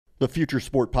The Future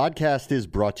Sport Podcast is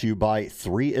brought to you by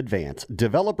 3Advance,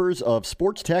 developers of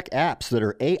sports tech apps that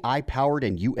are AI-powered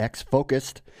and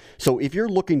UX-focused. So if you're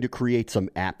looking to create some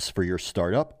apps for your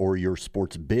startup or your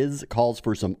sports biz calls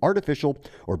for some artificial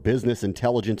or business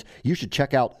intelligence, you should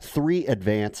check out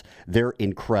 3Advance. They're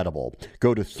incredible.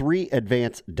 Go to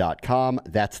 3advance.com.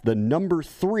 That's the number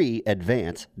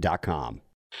 3advance.com.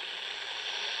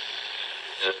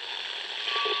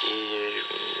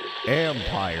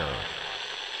 Empire.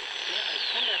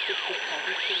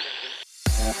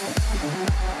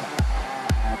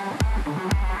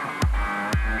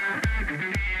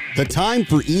 The time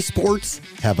for esports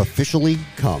have officially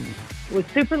come. Well,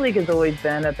 Super League has always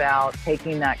been about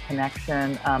taking that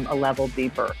connection a level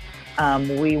deeper.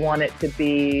 We want it to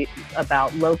be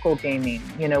about local gaming.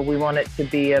 You know, we want it to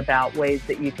be about ways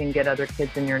that you can get other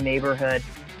kids in your neighborhood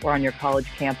or on your college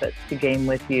campus to game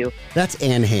with you. That's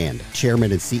Ann Hand,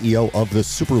 chairman and CEO of the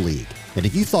Super League. And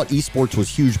if you thought esports was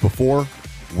huge before,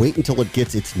 wait until it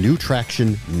gets its new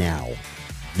traction now.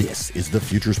 This is the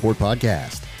Future Sport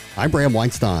Podcast. I'm Bram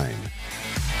Weinstein.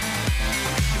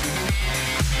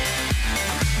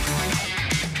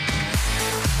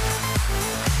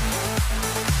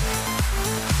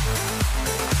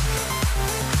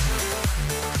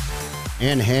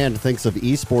 Ann Hand thinks of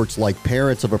esports like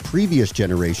parents of a previous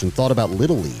generation thought about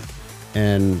Little League.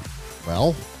 And,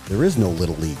 well, there is no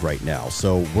Little League right now.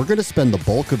 So we're going to spend the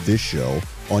bulk of this show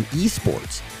on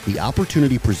esports, the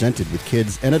opportunity presented with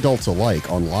kids and adults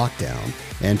alike on lockdown,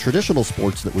 and traditional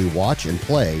sports that we watch and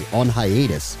play on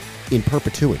hiatus in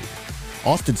perpetuity.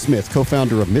 Austin Smith,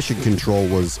 co-founder of Mission Control,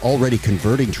 was already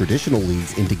converting traditional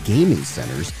leagues into gaming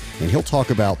centers, and he'll talk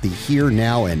about the here,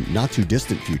 now, and not too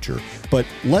distant future. But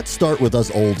let's start with us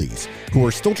oldies, who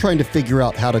are still trying to figure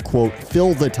out how to, quote,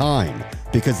 fill the time,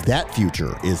 because that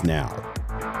future is now.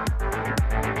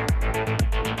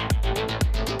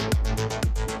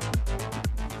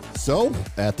 So,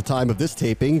 at the time of this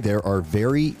taping, there are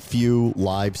very few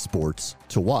live sports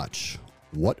to watch.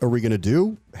 What are we going to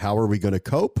do? How are we going to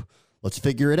cope? Let's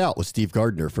figure it out with Steve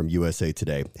Gardner from USA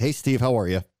Today. Hey, Steve, how are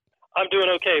you? I'm doing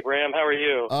okay, Bram. How are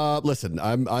you? Listen,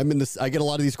 I'm in this. I get a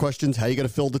lot of these questions. How are you going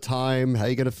to fill the time? How are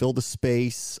you going to fill the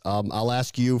space? I'll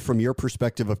ask you from your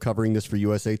perspective of covering this for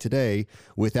USA Today.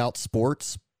 Without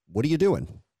sports, what are you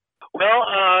doing? Well,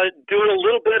 doing a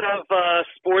little bit of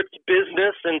sports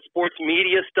business and sports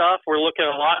media stuff. We're looking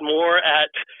a lot more at,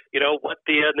 what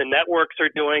the networks are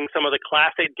doing, some of the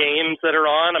classic games that are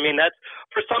on. I mean, that's,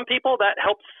 for some people, that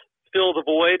helps fill the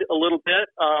void a little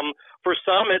bit. For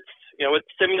some, it's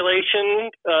simulation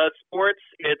sports.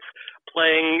 It's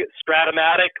playing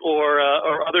Stratomatic or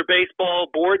other baseball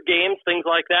board games, things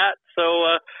like that.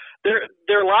 So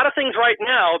there are a lot of things right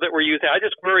now that we're using. I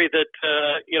just worry that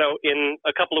in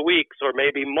a couple of weeks or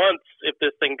maybe months, if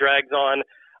this thing drags on,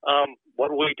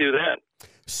 what will we do then?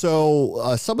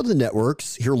 So some of the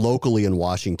networks here locally in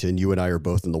Washington, you and I are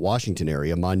both in the Washington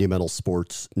area, Monumental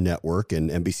Sports Network and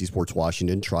NBC Sports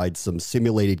Washington tried some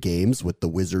simulated games with the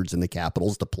Wizards and the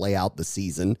Capitals to play out the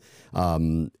season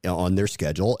on their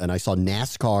schedule. And I saw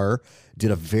NASCAR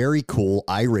did a very cool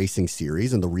iRacing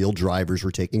series, and the real drivers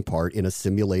were taking part in a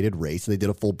simulated race. And they did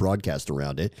a full broadcast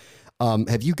around it.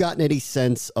 Have you gotten any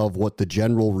sense of what the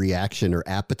general reaction or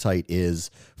appetite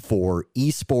is for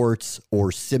esports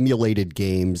or simulated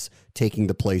games taking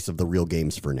the place of the real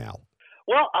games for now?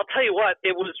 Well, I'll tell you what,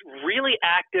 it was really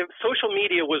active. Social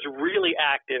media was really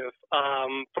active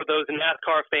for those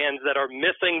NASCAR fans that are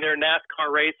missing their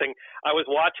NASCAR racing. I was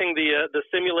watching the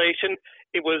simulation.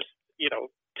 It was,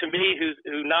 to me, who's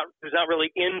not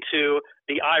really into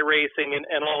the iRacing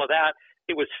and all of that,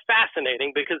 it was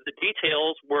fascinating because the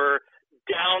details were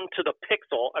down to the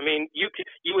pixel. I mean, you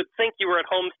would think you were at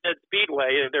Homestead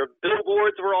Speedway. Their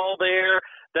billboards were all there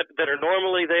that are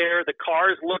normally there. The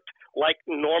cars looked like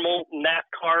normal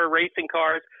NASCAR racing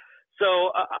cars.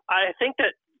 So I think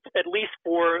that at least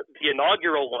for the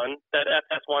inaugural one, that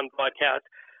FS1 broadcast,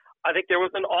 I think there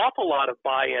was an awful lot of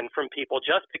buy-in from people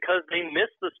just because they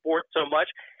missed the sport so much.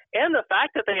 And the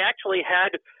fact that they actually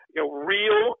had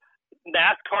real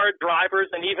NASCAR drivers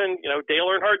and even, Dale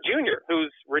Earnhardt Jr., who's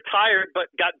retired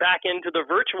but got back into the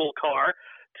virtual car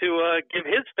to give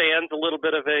his fans a little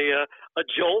bit of a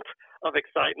jolt of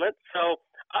excitement. So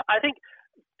I think,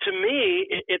 to me,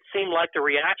 it seemed like the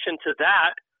reaction to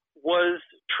that was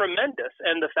tremendous.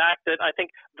 And the fact that I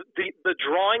think the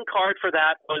drawing card for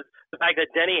that was the fact that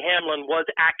Denny Hamlin was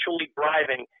actually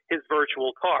driving his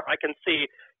virtual car. I can see,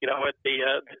 at the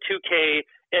 2K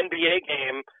NBA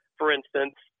game, for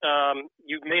instance,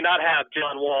 you may not have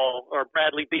John Wall or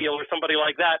Bradley Beal or somebody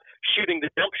like that shooting the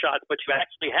jump shots, but you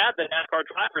actually had the NASCAR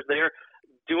drivers there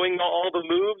doing all the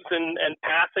moves and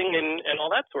passing and all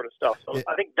that sort of stuff. So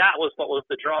I think that was what was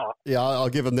the draw. Yeah, I'll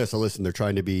give them this. Listen, they're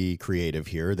trying to be creative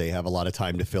here. They have a lot of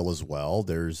time to fill as well.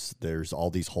 There's all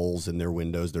these holes in their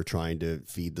windows. They're trying to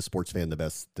feed the sports fan the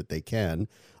best that they can.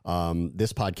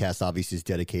 This podcast obviously is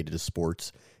dedicated to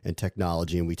sports and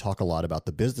technology, and we talk a lot about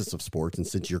the business of sports. And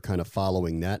since you're kind of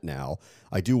following that now,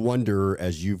 I do wonder,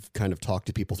 as you've kind of talked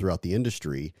to people throughout the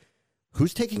industry,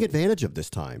 who's taking advantage of this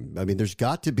time? I mean, there's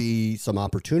got to be some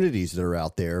opportunities that are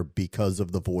out there because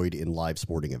of the void in live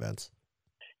sporting events.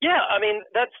 Yeah, I mean,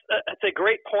 that's a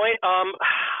great point.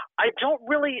 I don't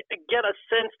really get a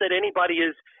sense that anybody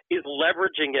is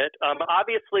leveraging it.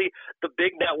 Obviously, the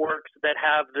big networks that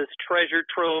have this treasure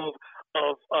trove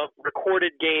of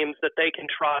recorded games that they can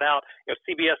trot out,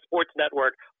 CBS Sports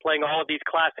Network playing all of these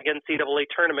classic NCAA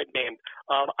tournament games.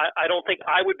 I don't think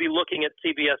I would be looking at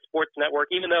CBS Sports Network,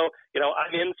 even though,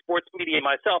 I'm in sports media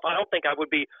myself. I don't think I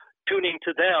would be tuning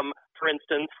to them, for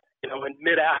instance, in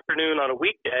mid-afternoon on a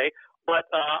weekday, but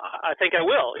I think I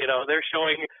will. They're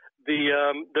showing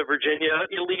the Virginia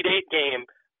Elite Eight game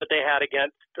that they had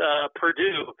against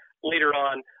Purdue later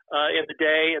on in the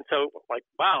day. And so,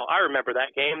 wow, I remember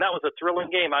that game. That was a thrilling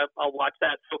game. I'll watch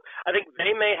that. So I think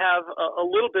they may have a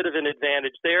little bit of an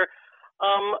advantage there.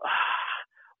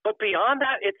 But beyond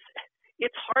that,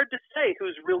 it's hard to say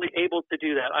who's really able to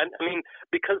do that. I mean,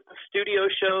 because the studio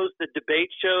shows, the debate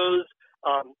shows,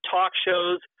 talk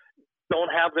shows don't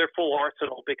have their full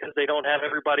arsenal because they don't have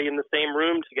everybody in the same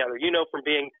room together. From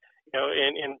being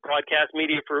in broadcast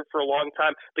media for a long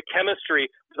time, the chemistry,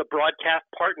 the broadcast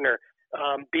partner,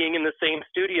 being in the same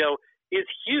studio is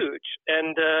huge.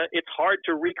 And it's hard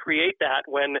to recreate that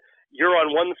when you're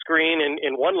on one screen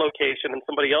in one location and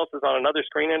somebody else is on another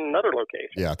screen in another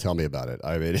location. Yeah, tell me about it.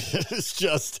 I mean, it's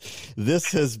just,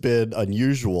 this has been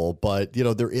unusual, but,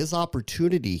 there is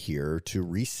opportunity here to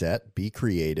reset, be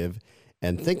creative,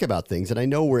 and think about things. And I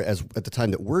know at the time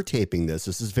that we're taping this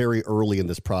is very early in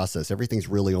this process. Everything's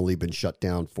really only been shut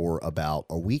down for about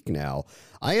a week now.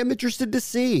 I am interested to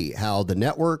see how the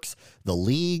networks, the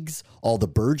leagues, all the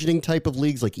burgeoning type of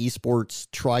leagues like esports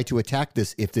try to attack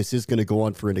this if this is going to go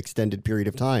on for an extended period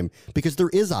of time, because there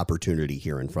is opportunity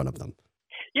here in front of them.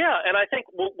 Yeah, and I think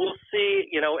we'll see,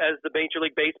 as the Major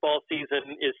League Baseball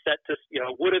season is set to,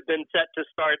 would have been set to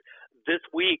start this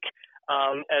week,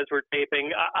 as we're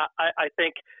taping, I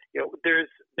think there's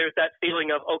that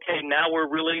feeling of, okay, now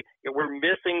we're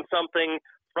missing something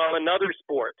from another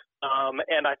sport,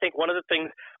 and I think one of the things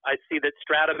I see that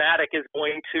Stratomatic is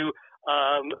going to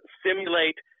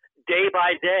simulate day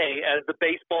by day as the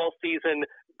baseball season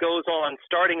goes on,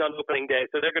 starting on opening day.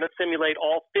 So they're going to simulate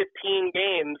all 15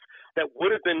 games that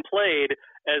would have been played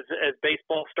as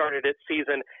baseball started its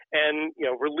season, and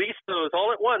release those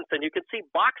all at once, and you can see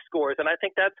box scores, and I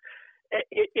think that's,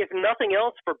 if nothing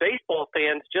else, for baseball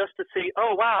fans, just to see,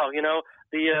 oh wow,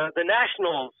 the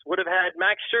Nationals would have had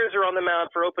Max Scherzer on the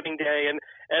mound for opening day, and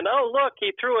oh look,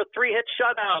 he threw a 3-hit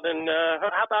shutout, and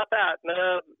how about that?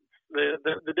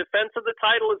 The defense of the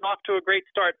title is off to a great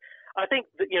start. I think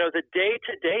the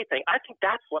day-to-day thing, I think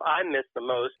that's what I miss the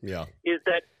most. Yeah. Is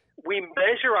that we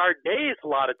measure our days a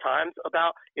lot of times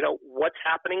about what's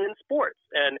happening in sports,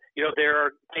 and there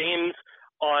are games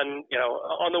on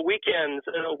the weekends,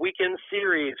 a weekend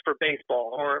series for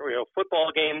baseball, or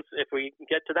football games if we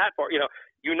get to that part.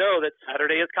 That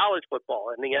Saturday is college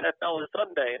football and the NFL is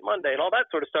Sunday and Monday and all that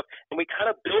sort of stuff, and we kind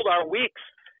of build our weeks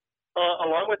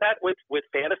along with that with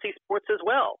fantasy sports as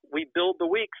well. We build the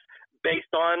weeks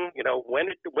based on when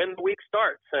the week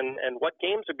starts and what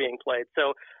games are being played.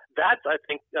 So that's, I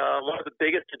think, one of the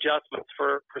biggest adjustments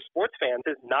for sports fans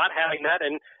is not having that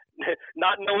and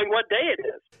not knowing what day it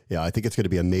is. Yeah, I think it's going to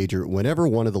be a major, whenever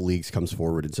one of the leagues comes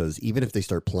forward and says, even if they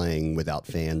start playing without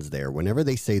fans there, whenever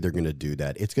they say they're going to do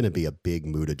that, it's going to be a big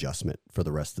mood adjustment for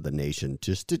the rest of the nation,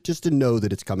 just to know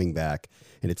that it's coming back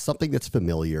and it's something that's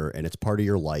familiar and it's part of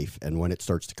your life. And when it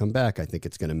starts to come back, I think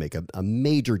it's going to make a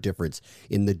major difference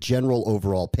in the general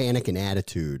overall panic and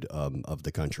attitude of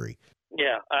the country.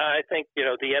 Yeah, I think, the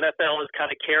NFL is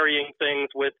kind of carrying things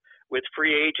with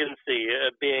free agency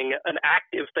being an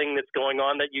active thing that's going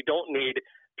on that you don't need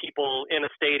people in a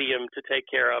stadium to take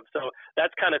care of. So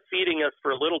that's kind of feeding us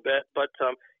for a little bit. But,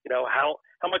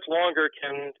 how much longer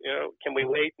can we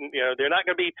wait? And, they're not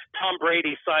going to be Tom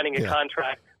Brady signing a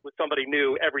contract with somebody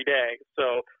new every day.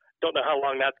 So don't know how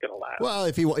long that's going to last. Well,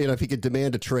 if he could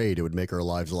demand a trade, it would make our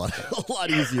lives a lot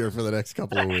easier for the next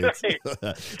couple of weeks.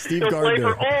 Right. Steve He'll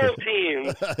Gardner. play for all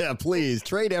teams. Yeah, please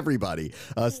trade everybody.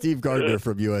 Steve Gardner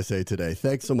from USA Today.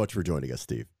 Thanks so much for joining us,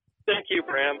 Steve. Thank you,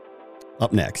 Bram.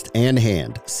 Up next, Ann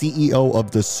Hand, CEO of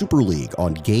the Super League,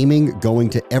 on gaming going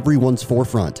to everyone's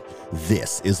forefront.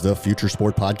 This is the Future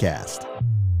Sport Podcast.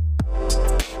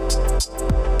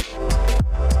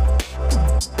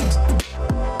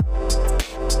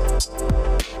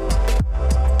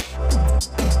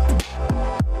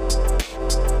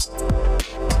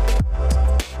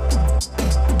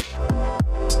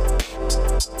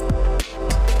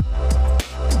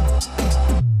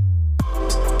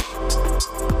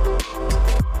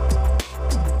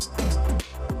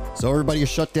 So everybody is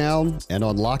shut down and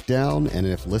on lockdown, and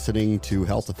if listening to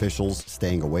health officials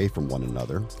staying away from one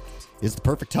another is the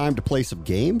perfect time to play some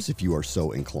games if you are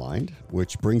so inclined,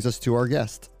 which brings us to our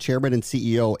guest, Chairman and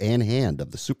CEO Ann Hand of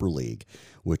the Super League,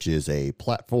 which is a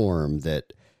platform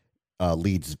that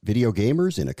leads video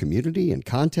gamers in a community and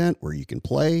content where you can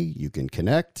play, you can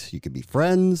connect, you can be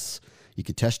friends, you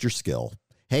can test your skill.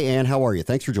 Hey, Ann, how are you?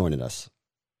 Thanks for joining us.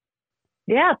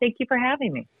 Yeah, thank you for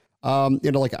having me.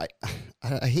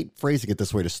 I hate phrasing it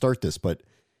this way to start this, but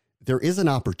there is an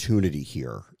opportunity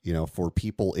here, for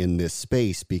people in this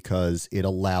space because it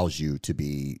allows you to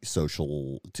be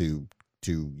social, to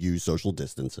use social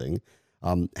distancing.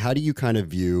 How do you kind of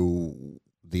view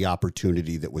the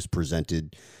opportunity that was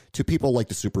presented to people like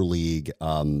the Super League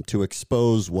to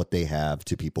expose what they have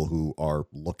to people who are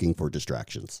looking for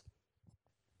distractions?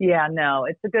 Yeah, no,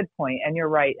 it's a good point. And you're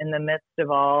right. In the midst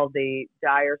of all the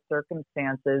dire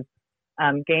circumstances,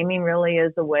 gaming really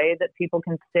is a way that people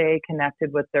can stay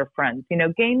connected with their friends.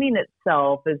 Gaming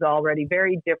itself is already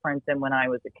very different than when I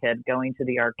was a kid going to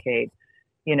the arcade.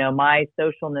 My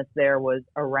socialness there was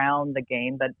around the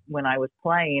game, but when I was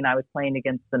playing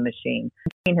against the machine.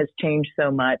 Gaming has changed so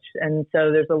much. And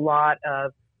so there's a lot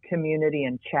of community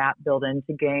and chat built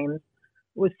into games.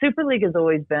 With Super League has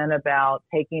always been about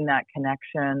taking that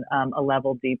connection a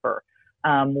level deeper.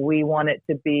 We want it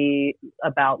to be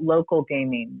about local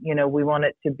gaming. We want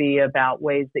it to be about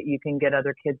ways that you can get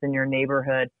other kids in your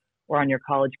neighborhood or on your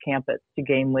college campus to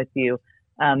game with you.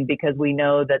 Because we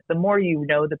know that the more you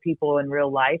know the people in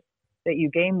real life that you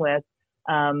game with,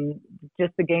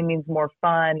 just the gaming's more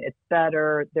fun. It's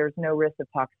better. There's no risk of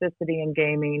toxicity in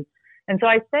gaming. And so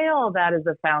I say all that as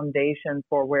a foundation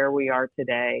for where we are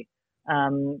today.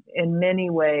 In many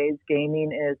ways,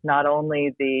 gaming is not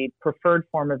only the preferred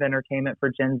form of entertainment for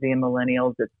Gen Z and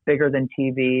millennials. It's bigger than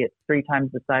TV. It's 3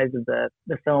 times the size of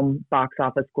the film box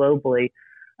office globally.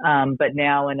 But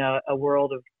now in a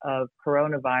world of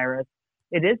coronavirus,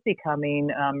 it is becoming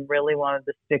really one of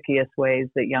the stickiest ways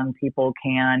that young people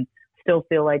can still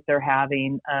feel like they're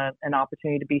having an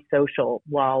opportunity to be social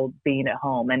while being at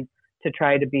home and to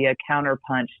try to be a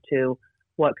counterpunch to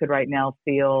what could right now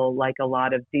feel like a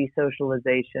lot of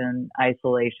desocialization,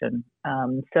 isolation.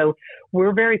 So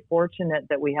we're very fortunate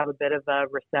that we have a bit of a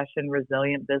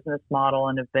recession-resilient business model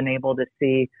and have been able to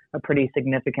see a pretty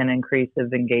significant increase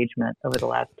of engagement over the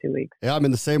last 2 weeks. Yeah, I'm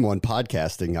in the same one,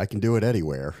 podcasting. I can do it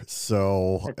anywhere.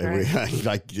 So,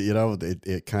 right.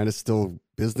 it kind of still,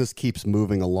 business keeps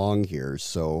moving along here.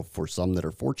 So for some that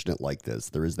are fortunate like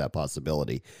this, there is that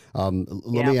possibility.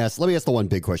 Let me ask the one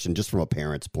big question just from a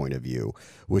parent's point of view,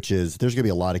 which is there's going to be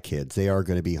a lot of kids. They are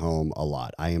going to be home a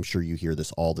lot. I am sure you hear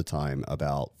this all the time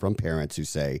from parents who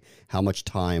say, how much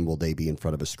time will they be in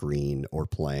front of a screen or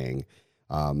playing?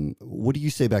 What do you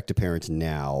say back to parents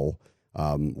now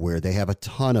where they have a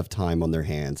ton of time on their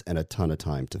hands and a ton of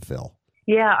time to fill?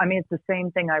 Yeah, it's the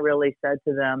same thing I really said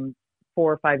to them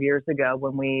 4 or 5 years ago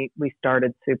when we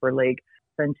started Super League,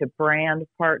 and to brand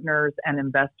partners and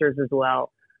investors as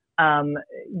well.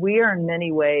 We are in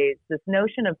many ways, this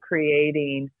notion of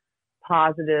creating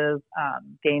positive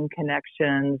game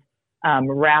connections,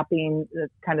 wrapping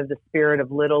kind of the spirit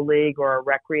of Little League or a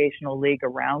recreational league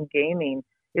around gaming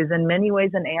is in many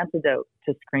ways an antidote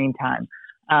to screen time.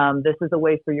 This is a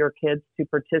way for your kids to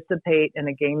participate in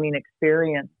a gaming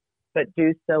experience, but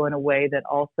do so in a way that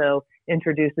also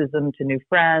introduces them to new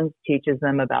friends, teaches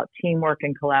them about teamwork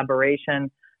and collaboration.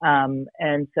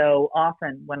 And so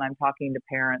often when I'm talking to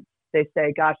parents, they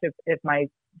say, gosh, if my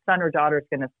son or daughter is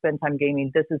going to spend time gaming,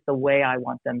 this is the way I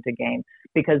want them to game,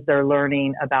 because they're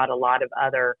learning about a lot of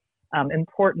other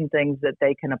important things that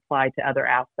they can apply to other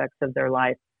aspects of their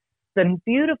life. The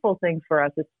beautiful thing for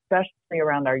us, especially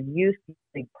around our youth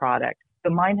league product, the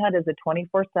MindHut is a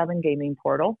 24/7 gaming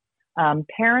portal.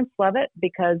 Parents love it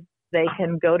because they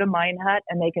can go to MindHut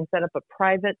and they can set up a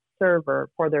private server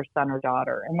for their son or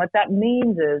daughter. And what that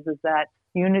means is that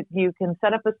you can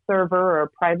set up a server or a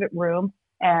private room,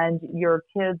 and your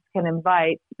kids can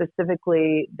invite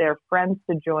specifically their friends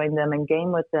to join them and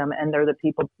game with them, and they're the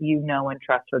people you know and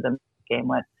trust for them to game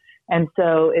with. And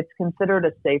so it's considered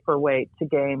a safer way to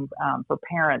game for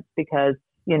parents because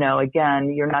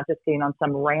Again, you're not just getting on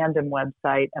some random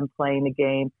website and playing a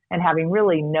game and having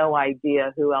really no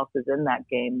idea who else is in that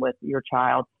game with your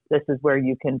child. This is where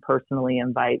you can personally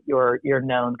invite your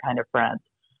known kind of friends.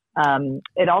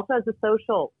 It also has a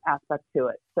social aspect to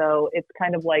it. So it's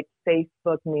kind of like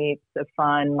Facebook meets a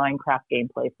fun Minecraft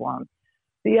gameplay forum.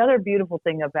 The other beautiful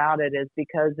thing about it is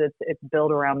because it's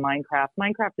built around Minecraft.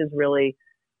 Minecraft is really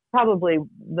probably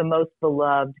the most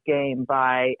beloved game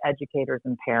by educators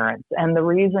and parents. And the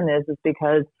reason is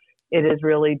because it is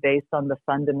really based on the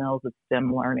fundamentals of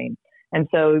STEM learning. And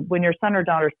so when your son or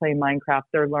daughter is playing Minecraft,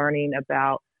 they're learning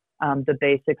about the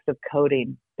basics of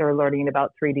coding. They're learning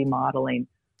about 3D modeling.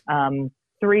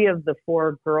 3 of the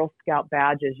 4 Girl Scout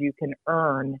badges you can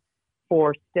earn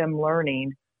for STEM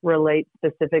learning relate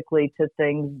specifically to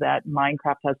things that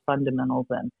Minecraft has fundamentals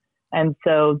in. And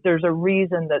so there's a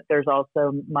reason that there's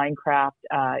also Minecraft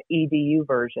EDU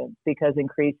versions, because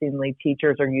increasingly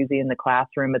teachers are using it in the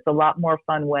classroom. It's a lot more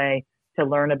fun way to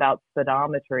learn about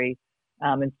speedometry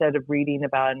instead of reading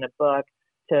about it in a book,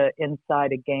 to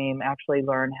inside a game actually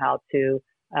learn how to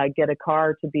get a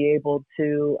car to be able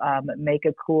to make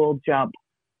a cool jump,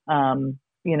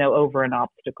 over an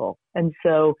obstacle. And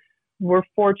so we're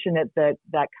fortunate that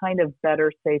that kind of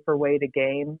better, safer way to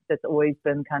game that's always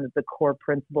been kind of the core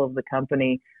principle of the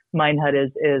company. Minehut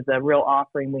is a real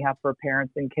offering we have for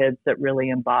parents and kids that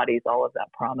really embodies all of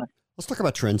that promise. Let's talk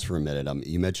about trends for a minute.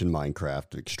 You mentioned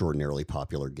Minecraft, extraordinarily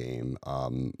popular game.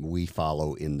 We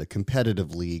follow in the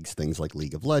competitive leagues things like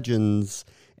League of Legends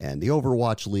and the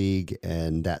Overwatch League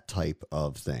and that type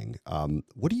of thing.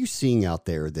 What are you seeing out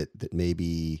there that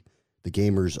maybe the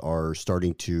gamers are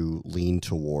starting to lean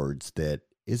towards that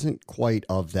isn't quite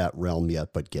of that realm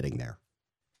yet, but getting there?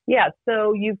 Yeah,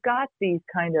 so you've got these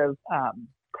kind of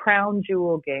crown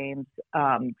jewel games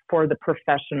for the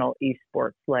professional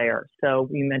esports layer. So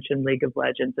you mentioned League of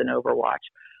Legends and Overwatch.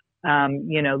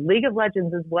 League of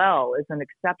Legends as well is an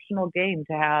exceptional game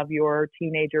to have your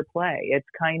teenager play. It's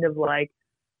kind of like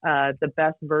the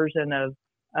best version of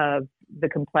the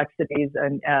complexities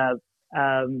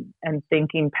and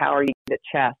thinking power you get at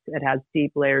chess. It has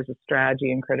deep layers of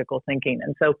strategy and critical thinking.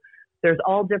 And so there's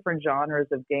all different genres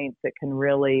of games that can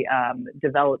really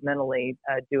developmentally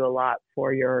do a lot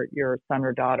for your son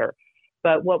or daughter.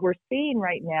 But what we're seeing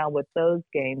right now with those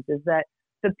games is that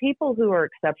the people who are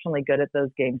exceptionally good at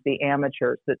those games, the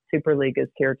amateurs that Super League is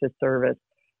here to service,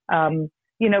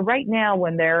 right now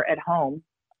when they're at home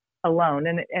alone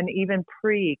and even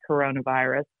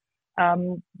pre-coronavirus,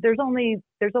 there's only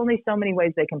so many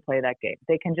ways they can play that game.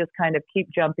 They can just kind of keep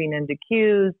jumping into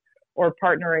queues or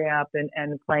partnering up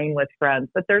and playing with friends.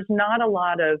 But there's not a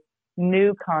lot of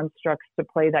new constructs to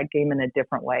play that game in a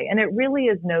different way. And it really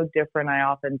is no different, I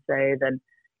often say, than,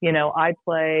 I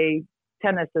play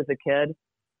tennis as a kid.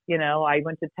 I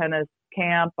went to tennis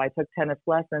camp. I took tennis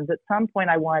lessons. At some point,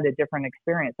 I wanted a different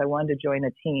experience. I wanted to join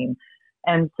a team.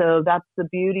 And so that's the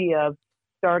beauty of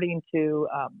starting to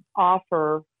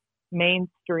offer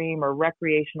mainstream or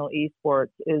recreational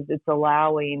esports is it's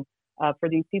allowing for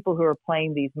these people who are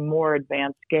playing these more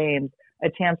advanced games a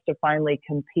chance to finally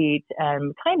compete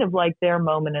and kind of like their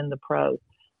moment in the pros.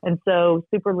 And so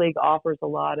Super League offers a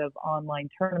lot of online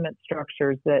tournament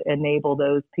structures that enable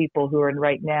those people who are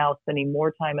right now spending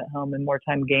more time at home and more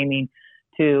time gaming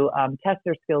to test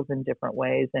their skills in different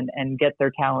ways and get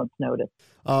their talents noticed.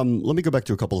 Let me go back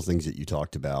to a couple of things that you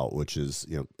talked about, which is,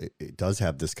 it does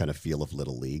have this kind of feel of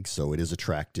Little League, so it is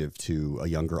attractive to a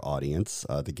younger audience.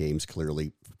 The games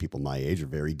clearly, for people my age, are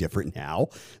very different now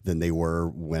than they were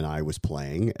when I was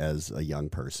playing as a young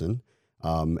person.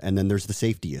 And then there's the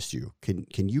safety issue.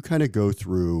 Can you kind of go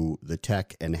through the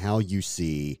tech and how you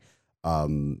see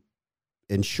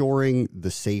ensuring the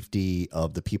safety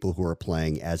of the people who are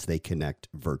playing as they connect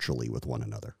virtually with one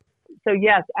another? So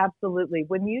yes, absolutely.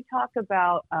 When you talk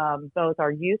about both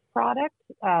our youth product,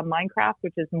 Minecraft,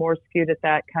 which is more skewed at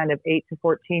that kind of 8 to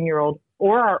 14-year-old,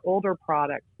 or our older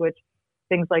products, which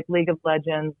things like League of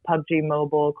Legends, PUBG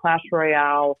Mobile, Clash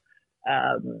Royale,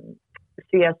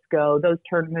 CSGO, those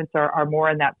tournaments are more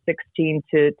in that 16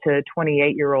 to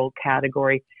 28-year-old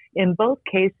category. In both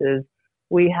cases,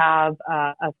 we have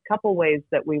a couple ways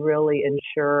that we really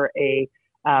ensure a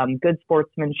good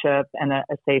sportsmanship and a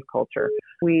safe culture.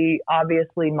 We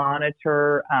obviously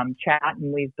monitor chat,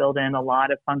 and we've built in a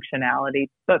lot of functionality.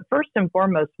 But first and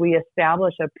foremost, we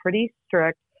establish a pretty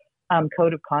strict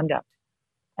code of conduct.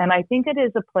 And I think it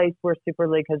is a place where Super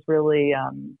League has really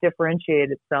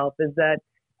differentiated itself, is that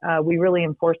we really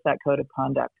enforce that code of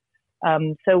conduct.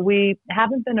 So we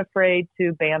haven't been afraid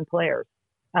to ban players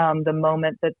the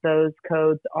moment that those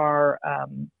codes are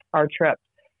tripped.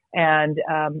 And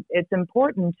it's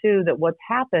important, too, that what's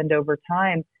happened over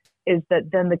time is that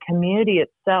then the community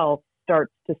itself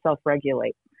starts to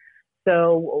self-regulate.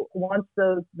 So once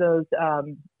those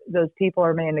people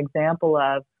are made an example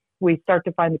of, we start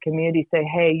to find the community say,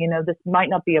 hey, this might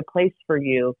not be a place for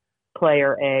you,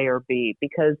 player A or B,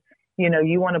 because,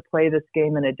 you want to play this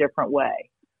game in a different way.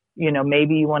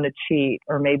 Maybe you want to cheat,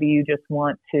 or maybe you just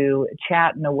want to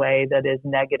chat in a way that is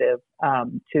negative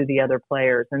to the other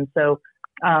players. And so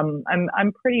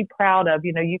I'm pretty proud of,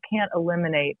 you can't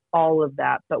eliminate all of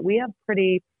that, but we have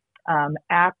pretty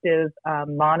active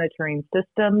monitoring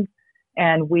systems,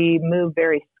 and we move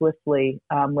very swiftly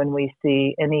when we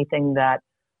see anything that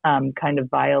kind of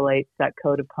violates that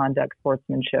code of conduct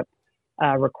sportsmanship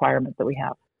requirement that we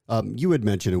have. You had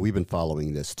mentioned, and we've been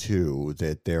following this too,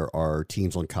 that there are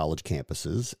teams on college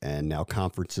campuses, and now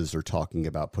conferences are talking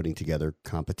about putting together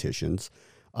competitions.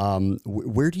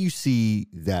 Where do you see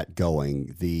that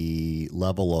going, the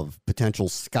level of potential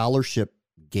scholarship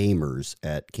gamers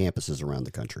at campuses around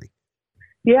the country?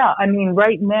 Yeah,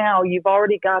 right now you've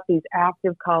already got these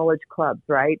active college clubs,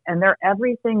 right? And they're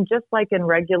everything just like in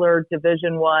regular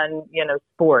Division I,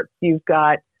 sports. You've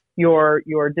got your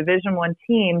Division I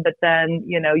team, but then,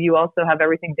 you also have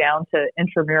everything down to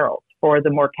intramurals for the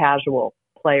more casual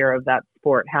player of that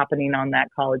sport happening on that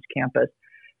college campus.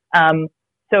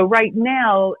 So right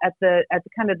now at the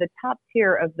kind of the top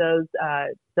tier of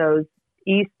those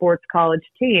esports college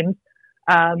teams,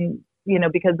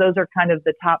 because those are kind of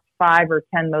the top 5 or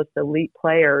 10 most elite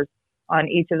players on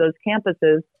each of those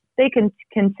campuses, they can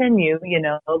continue,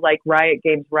 like Riot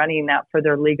Games running that for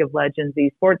their League of Legends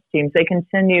esports teams. They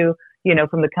continue,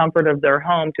 from the comfort of their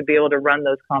home to be able to run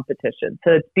those competitions.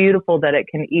 So it's beautiful that it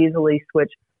can easily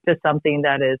switch to something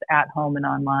that is at home and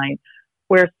online,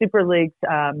 where Super League's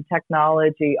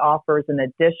technology offers an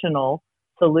additional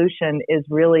solution is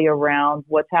really around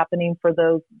what's happening for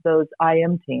those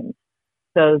IM teams,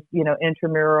 those,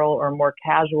 intramural or more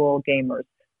casual gamers,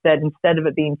 that instead of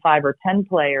it being 5 or 10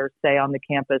 players, say on the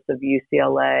campus of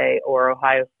UCLA or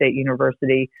Ohio State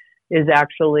University, is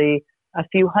actually a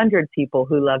few hundred people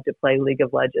who love to play League of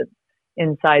Legends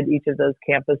inside each of those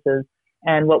campuses.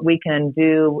 And what we can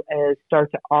do is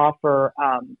start to offer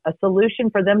a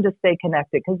solution for them to stay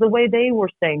connected. Because the way they were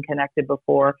staying connected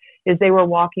before is they were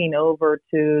walking over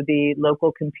to the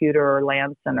local computer or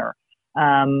LAN center,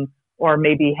 or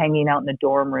maybe hanging out in a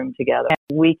dorm room together.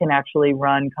 And we can actually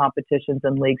run competitions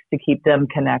and leagues to keep them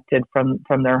connected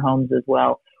from their homes as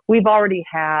well. We've already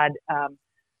had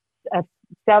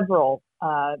several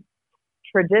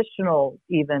traditional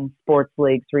even sports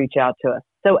leagues reach out to us.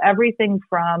 So everything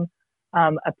from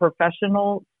a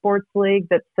professional sports league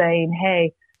that's saying,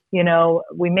 hey,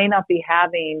 we may not be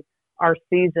having our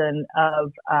season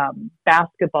of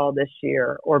basketball this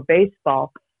year or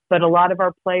baseball, but a lot of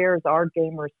our players are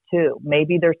gamers too.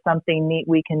 Maybe there's something neat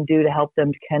we can do to help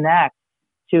them connect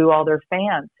to all their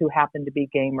fans who happen to be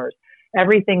gamers.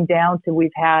 Everything down to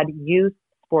we've had youth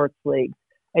sports leagues,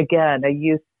 again, a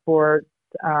youth sports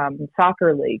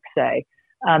soccer league, say,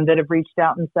 that have reached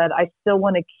out and said, I still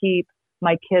want to keep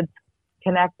my kids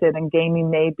connected, and gaming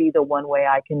may be the one way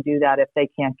I can do that if they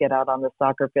can't get out on the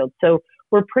soccer field. So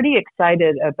we're pretty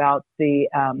excited about the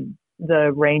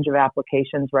range of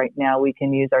applications right now. We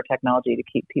can use our technology to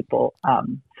keep people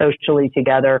socially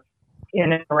together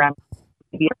in and around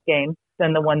the game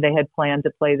than the one they had planned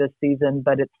to play this season,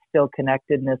 but it's still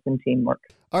connectedness and teamwork.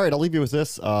 All right, I'll leave you with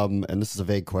this. And this is a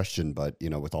vague question, but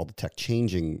with all the tech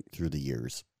changing through the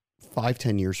years,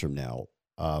 5-10 years from now,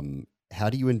 how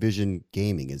do you envision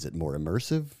gaming? Is it more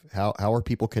immersive? How are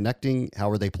people connecting? How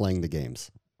are they playing the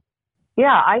games?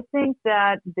 Yeah, I think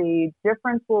that the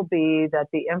difference will be that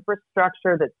the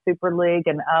infrastructure that Super League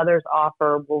and others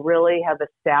offer will really have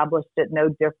established it no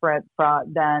different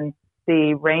than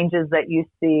the ranges that you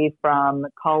see from,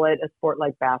 call it a sport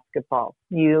like basketball.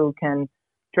 You can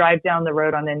drive down the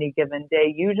road on any given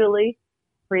day, usually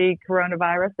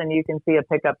pre-coronavirus, and you can see a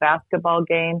pickup basketball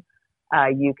game.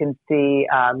 You can see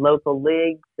local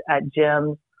leagues at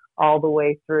gyms all the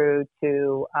way through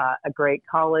to a great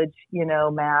college,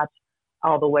 match,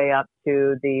 all the way up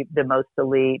to the most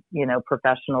elite,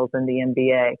 professionals in the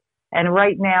NBA. And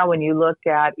right now, when you look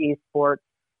at esports,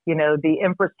 the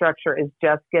infrastructure is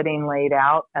just getting laid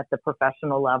out at the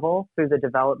professional level through the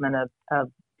development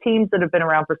of teams that have been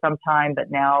around for some time,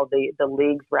 but now the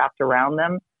leagues wrapped around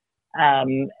them.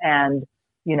 And,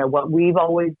 what we've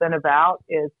always been about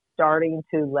is starting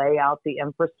to lay out the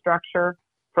infrastructure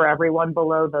for everyone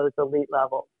below those elite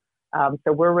levels.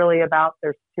 So we're really about,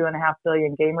 there's 2.5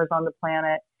 billion gamers on the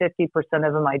planet, 50%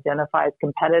 of them identify as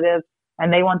competitive,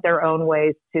 and they want their own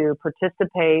ways to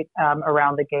participate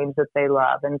around the games that they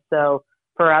love. And so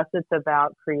for us, it's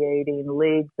about creating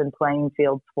leagues and playing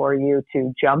fields for you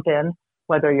to jump in,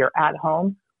 whether you're at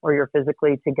home or you're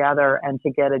physically together, and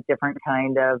to get a different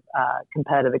kind of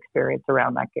competitive experience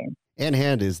around that game. Ann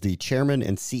Hand is the chairman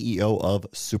and CEO of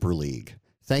Super League.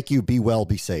 Thank you. Be well,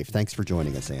 be safe. Thanks for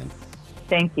joining us, Ann.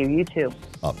 Thank you. You too.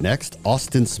 Up next,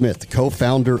 Austin Smith,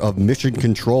 co-founder of Mission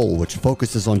Control, which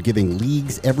focuses on giving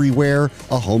leagues everywhere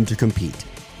a home to compete.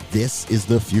 This is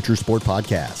the Future Sport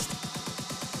Podcast.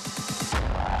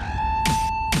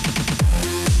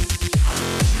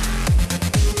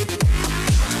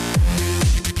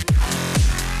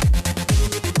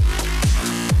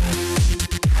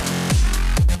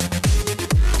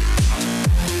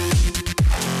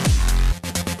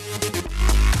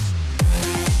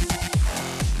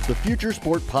 The Future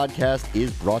Sport Podcast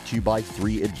is brought to you by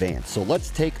 3Advance. So let's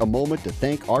take a moment to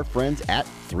thank our friends at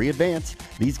 3Advance.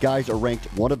 These guys are ranked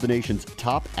one of the nation's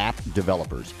top app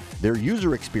developers. Their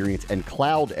user experience and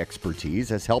cloud expertise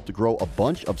has helped grow a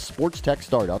bunch of sports tech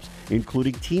startups,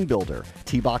 including Team Builder,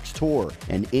 T-Box Tour,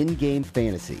 and In-Game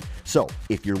Fantasy. So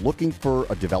if you're looking for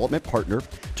a development partner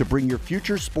to bring your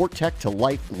future sport tech to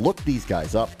life, look these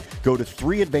guys up. Go to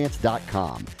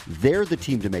 3advance.com. They're the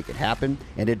team to make it happen,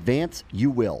 and advance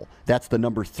you will. That's the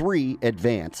number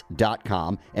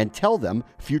 3advance.com, and tell them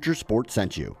Future Sport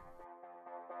sent you.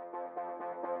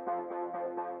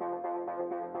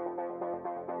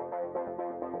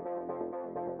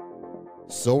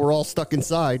 So we're all stuck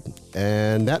inside,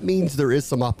 and that means there is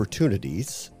some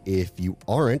opportunities. If you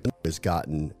aren't has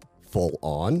gotten full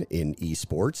on in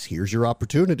esports, here's your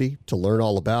opportunity to learn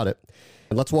all about it.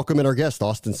 And let's welcome in our guest,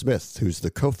 Austin Smith, who's the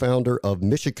co-founder of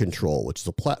Mission Control, which is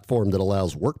a platform that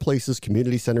allows workplaces,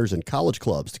 community centers, and college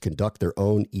clubs to conduct their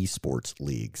own esports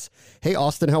leagues. Hey,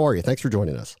 Austin, how are you? Thanks for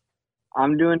joining us.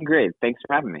 I'm doing great. Thanks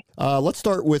for having me. Let's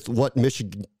start with what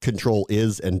Mission Control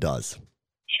is and does.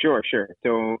 Sure.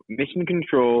 So Mission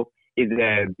Control is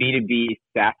a B2B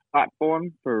SaaS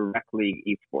platform for rec league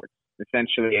esports.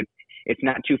 Essentially, it's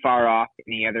not too far off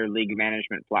any other league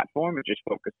management platform. It just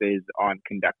focuses on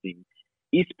conducting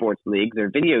esports leagues or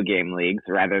video game leagues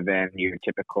rather than your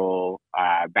typical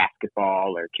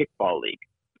basketball or kickball league.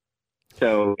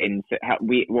 So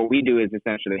what we do is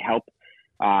essentially help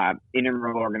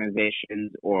intramural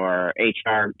organizations or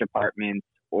HR departments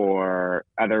or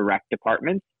other rec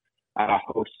departments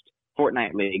host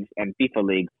Fortnite leagues and FIFA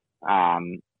leagues,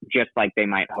 just like they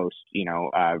might host,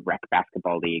 a rec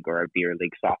basketball league or a beer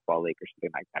league softball league or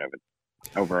something like that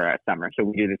over a summer. So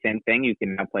we do the same thing. You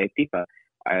can now play FIFA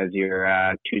as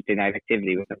your Tuesday night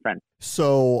activity with a friend.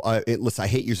 So, listen, I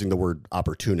hate using the word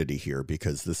opportunity here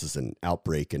because this is an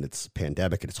outbreak and it's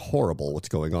pandemic and it's horrible what's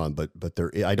going on. But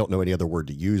I don't know any other word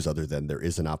to use other than there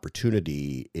is an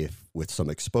opportunity if with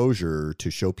some exposure to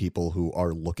show people who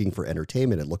are looking for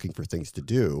entertainment and looking for things to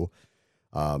do.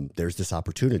 There's this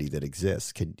opportunity that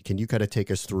exists. Can you kind of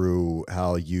take us through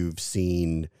how you've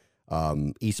seen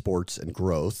esports and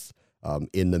growth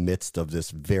in the midst of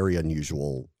this very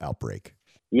unusual outbreak?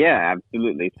 Yeah,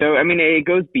 absolutely. So, it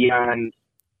goes beyond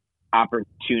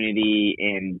opportunity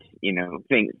and,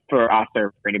 things for us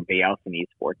or for anybody else in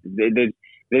esports.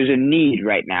 There's a need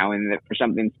right now for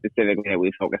something specifically that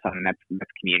we focus on, and that's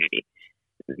community.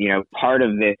 Part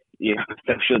of this,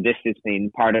 social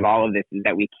distancing, part of all of this is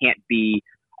that we can't be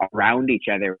around each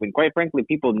other when, quite frankly,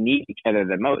 people need each other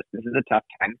the most. This is a tough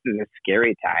time. This is a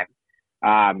scary time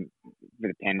for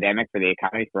the pandemic, for the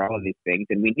economy, for all of these things,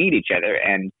 and we need each other.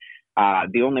 And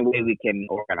the only way we can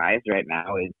organize right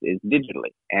now is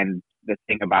digitally. And the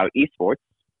thing about esports,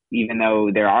 even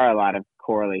though there are a lot of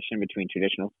correlations between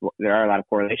traditional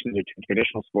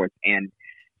sports and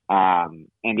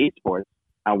esports,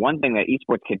 one thing that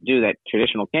esports can do that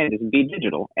traditional can't is be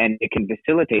digital, and it can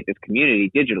facilitate this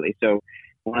community digitally. So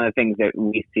one of the things that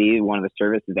we see, one of the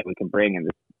services that we can bring in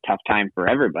this tough time for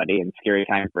everybody and scary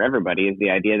time for everybody is the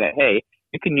idea that, hey,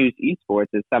 you can use esports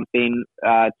as something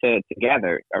to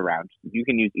gather around. You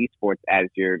can use esports as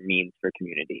your means for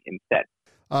community instead.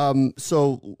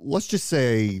 So let's just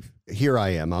say here I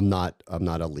am. I'm not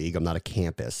a league. I'm not a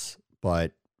campus,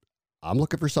 but I'm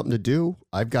looking for something to do.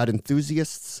 I've got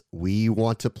enthusiasts. We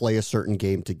want to play a certain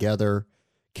game together.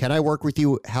 Can I work with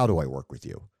you? How do I work with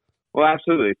you? Well,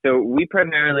 absolutely. So we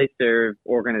primarily serve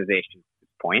organizations at this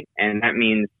point, and that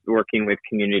means working with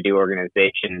community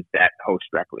organizations that host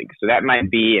rec leagues. So that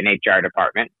might be an HR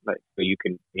department. So you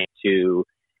can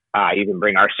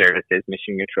bring our services,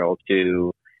 Mission Control,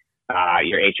 to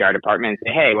your HR department and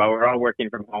say, hey, well, we're all working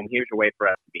from home. Here's a way for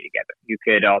us to be together. You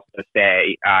could also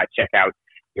say, check out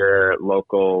your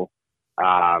local,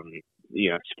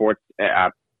 sports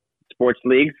sports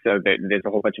leagues. So there's a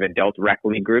whole bunch of adult rec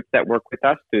league groups that work with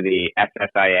us through the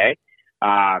SSIA.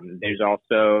 There's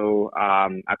also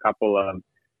a couple of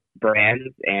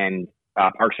brands and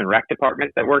Parks and Rec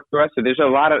departments that work through us. So there's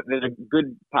a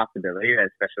good possibility,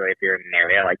 especially if you're in an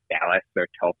area like Dallas or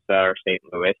Tulsa or St.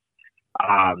 Louis,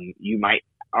 you might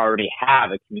already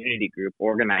have a community group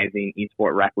organizing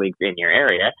eSport rec leagues in your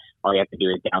area. All you have to do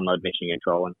is download Mission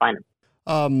Control and find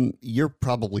them. You're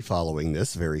probably following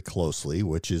this very closely,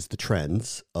 which is the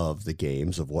trends of the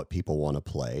games, of what people want to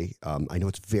play. I know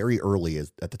it's very early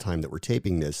at the time that we're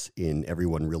taping this in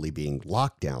everyone really being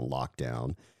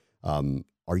lockdown.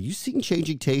 Are you seeing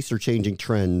changing tastes or changing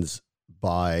trends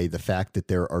by the fact that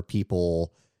there are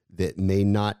people that may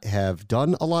not have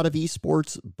done a lot of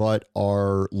esports but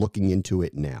are looking into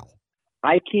it now?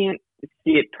 I can't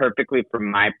see it perfectly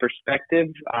from my perspective.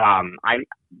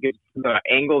 The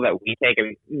angle that we take,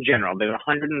 in general, there's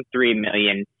 103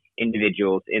 million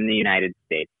individuals in the United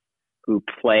States who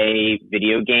play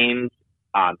video games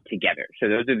together. So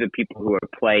those are the people who are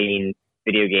playing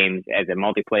video games as a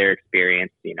multiplayer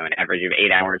experience, an average of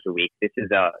 8 hours a week. This is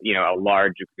a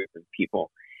large group of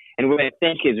people. And what I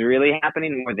think is really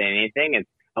happening more than anything is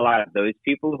a lot of those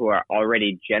people who are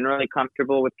already generally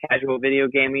comfortable with casual video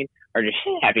gaming are just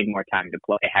having more time to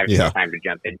play, having more time to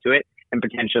jump into it, and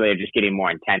potentially are just getting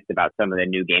more intense about some of the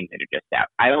new games that are just out.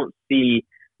 I don't see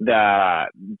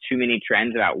too many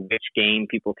trends about which game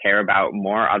people care about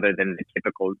more, other than the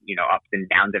typical, ups and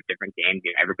downs of different games.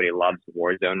 Everybody loves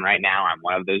Warzone right now. I'm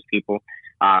one of those people.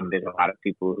 There's a lot of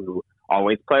people who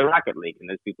always play Rocket League, and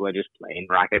those people are just playing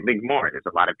Rocket League more. There's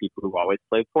a lot of people who always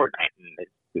play Fortnite, and there's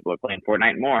people are playing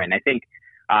Fortnite more. And I think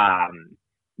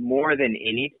more than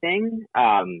anything,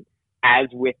 as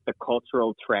with the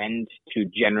cultural trend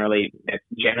that's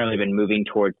generally been moving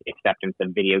towards acceptance of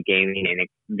video gaming and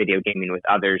video gaming with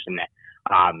others, and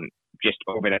just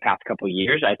over the past couple of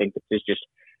years, I think this is just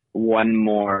one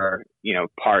more,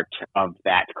 part of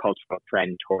that cultural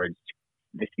trend towards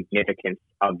the significance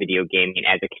of video gaming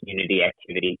as a community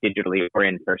activity, digitally or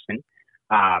in person,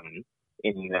 that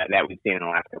we've seen in the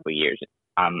last couple of years.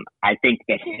 I think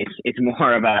that it's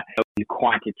more of a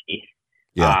quantity.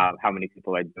 How many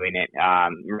people are doing it,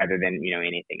 rather than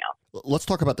anything else. Let's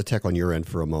talk about the tech on your end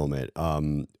for a moment.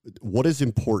 What is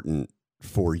important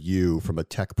for you from a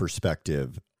tech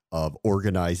perspective of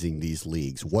organizing these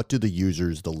leagues? What do the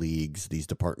users, the leagues, these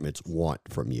departments want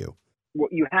from you?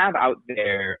 What you have out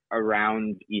there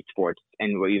around esports,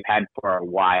 and what you've had for a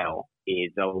while,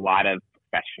 is a lot of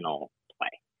professional play.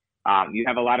 You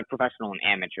have a lot of professional and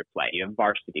amateur play. You have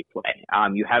varsity play.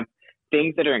 You have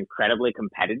things that are incredibly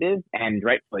competitive, and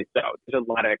rightfully so. There's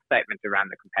a lot of excitement around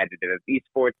the competitive of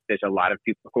esports. There's a lot of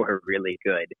people who are really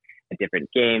good at different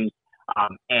games.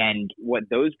 And what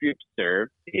those groups serve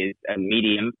is a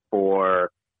medium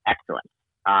for excellence.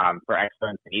 For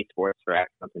excellence in esports, for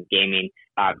excellence in gaming.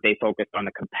 They focus on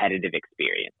the competitive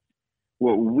experience.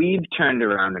 What we've turned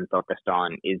around and focused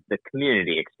on is the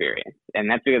community experience. And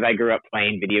that's because I grew up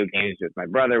playing video games with my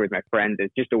brother, with my friends.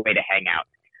 It's just a way to hang out.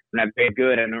 I'm not very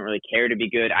good. I don't really care to be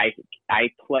good. I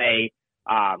play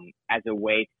as a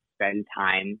way to spend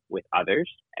time with others,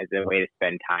 as a way to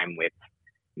spend time with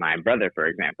my brother, for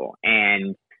example.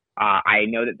 And I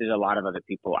know that there's a lot of other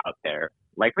people out there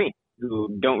like me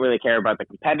who don't really care about the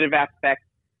competitive aspect,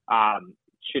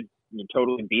 should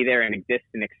totally be there and exist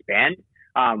and expand.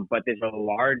 But there's a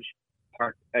large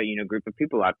group of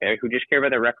people out there who just care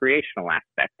about the recreational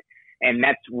aspect. And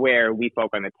that's where we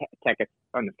focus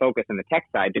on the tech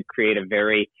side to create a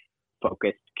very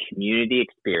focused community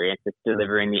experience that's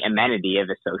delivering the amenity of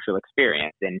a social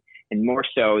experience. And more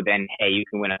so than, hey, you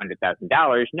can win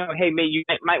 $100,000. No, hey, you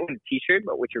might win a t-shirt,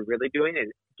 but what you're really doing is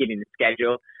getting the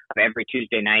schedule of every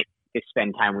Tuesday night to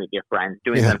spend time with your friends,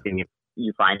 doing something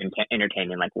you find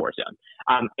entertaining, like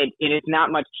Warzone. It is not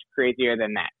much crazier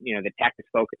than that. The tech is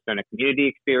focused on a community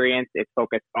experience. It's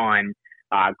focused on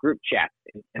group chats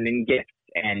and then gifts,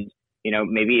 and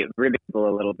maybe ribbing people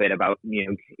a little bit about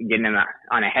getting them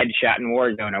on a headshot in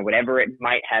Warzone or whatever it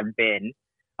might have been.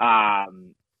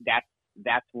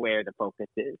 That's where the focus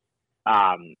is,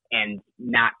 and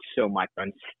not so much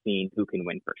on seeing who can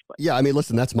win first place. Yeah, I mean,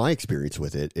 listen, that's my experience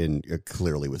with it, and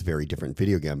clearly with very different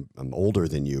video game. I'm older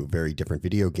than you, very different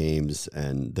video games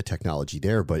and the technology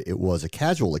there, but it was a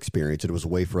casual experience. It was a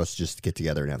way for us just to get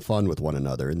together and have fun with one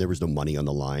another, and there was no money on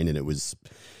the line, and it was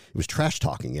trash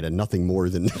talking. It had nothing more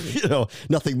than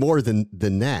nothing more than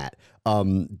that.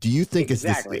 Do you think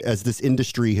as this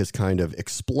industry has kind of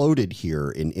exploded here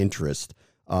in interest,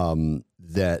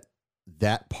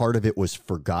 that part of it was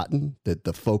forgotten, that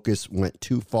the focus went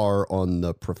too far on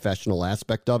the professional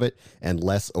aspect of it and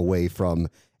less away from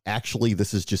actually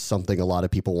this is just something a lot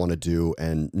of people want to do,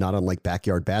 and not unlike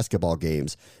backyard basketball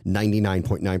games,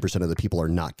 99.9% of the people are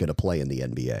not going to play in the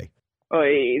NBA. Oh,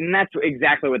 and that's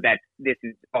exactly what this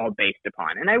is all based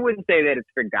upon. And I wouldn't say that it's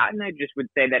forgotten. I just would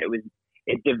say that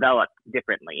it developed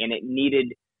differently, and it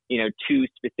needed, two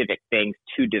specific things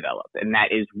to develop. And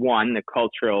that is, one, the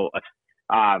cultural,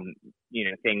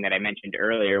 thing that I mentioned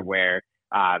earlier, where,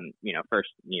 first,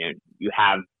 you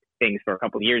have things for a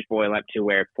couple of years boil up to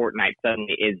where Fortnite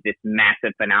suddenly is this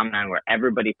massive phenomenon where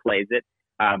everybody plays it,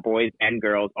 boys and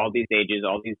girls, all these ages,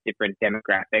 all these different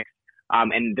demographics.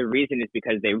 And the reason is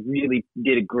because they really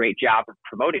did a great job of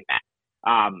promoting that.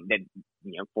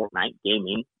 Fortnite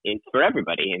gaming is for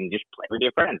everybody, and just play with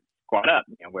your friends, squad up,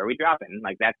 where are we dropping?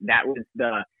 Like that was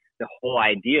the whole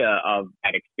idea of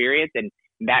that experience. And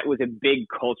that was a big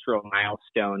cultural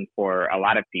milestone for a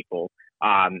lot of people,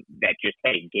 that just,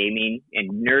 hey, gaming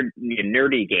and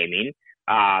nerdy gaming,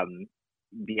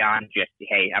 beyond just,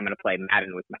 hey, I'm going to play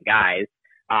Madden with my guys,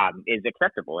 is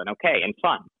acceptable and okay and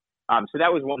fun. So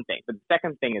that was one thing. But the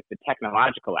second thing is the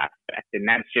technological aspect, and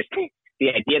that's just the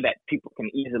idea that people can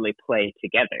easily play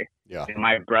together. Yeah.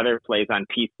 My brother plays on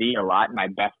PC a lot. My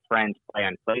best friends play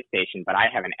on PlayStation, but I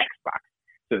have an Xbox.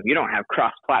 So if you don't have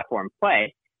cross-platform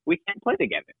play, we can't play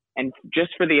together. And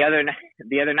just for the other night,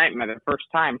 the first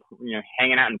time,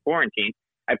 hanging out in quarantine,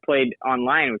 I played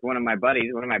online with one of my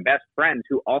buddies, one of my best friends,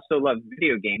 who also loves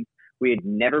video games. We had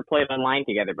never played online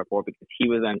together before because he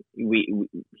likes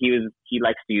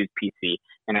to use PC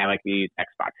and I like to use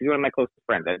Xbox. He's one of my closest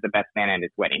friends. I was the best man at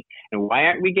his wedding. And why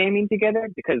aren't we gaming together?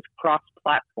 Because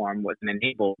cross-platform wasn't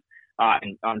enabled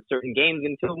on certain games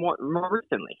until more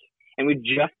recently. And we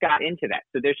just got into that.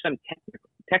 So there's some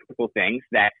technical things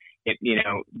that,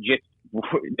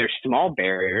 there's small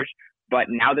barriers, but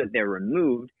now that they're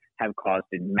removed, have caused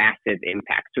a massive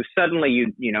impact. So suddenly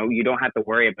you don't have to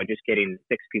worry about just getting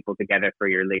 6 people together for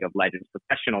your League of Legends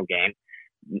professional game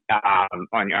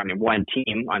on one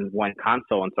team, on one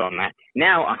console and so on. That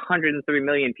now 103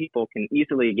 million people can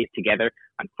easily get together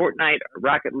on Fortnite or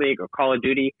Rocket League or Call of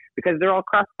Duty because they're all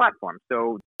cross-platform.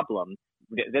 So problem,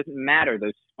 it doesn't matter.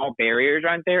 Those small barriers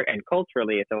aren't there, and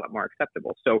culturally it's a lot more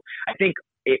acceptable. So I think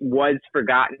it was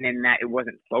forgotten in that it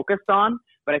wasn't focused on,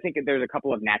 but I think there's a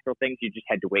couple of natural things you just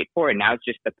had to wait for, and now it's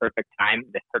just the perfect time,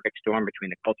 the perfect storm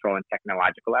between the cultural and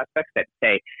technological aspects that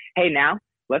say, hey, now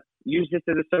let's use this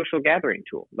as a social gathering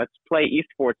tool. Let's play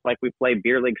esports like we play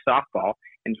beer league softball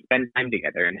and spend time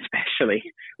together, and especially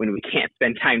when we can't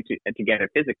spend time together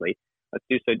physically, let's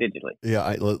do so digitally.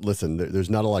 Yeah, listen, there's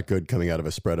not a lot good coming out of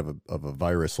a spread of a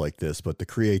virus like this, but the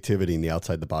creativity and the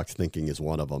outside-the-box thinking is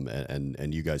one of them,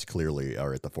 and you guys clearly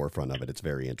are at the forefront of it. It's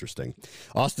very interesting.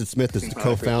 Austin Smith is the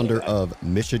co-founder of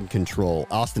Mission Control.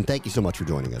 Austin, thank you so much for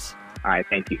joining us. All right,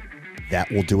 thank you.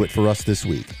 That will do it for us this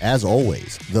week. As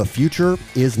always, the future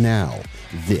is now.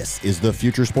 This is the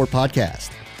Future Sport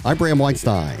Podcast. I'm Bram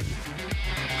Weinstein.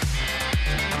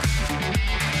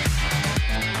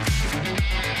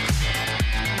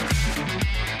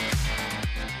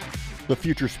 The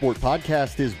Future Sport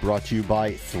Podcast is brought to you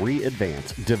by 3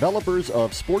 Advance, developers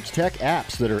of sports tech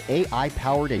apps that are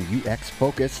AI-powered and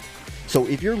UX-focused. So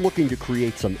if you're looking to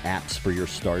create some apps for your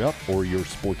startup or your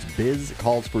sports biz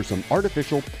calls for some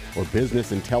artificial or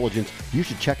business intelligence, you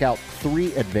should check out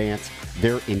 3 Advance.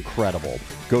 They're incredible.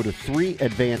 Go to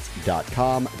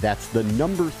 3advance.com. That's the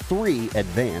number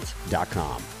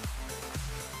 3advance.com.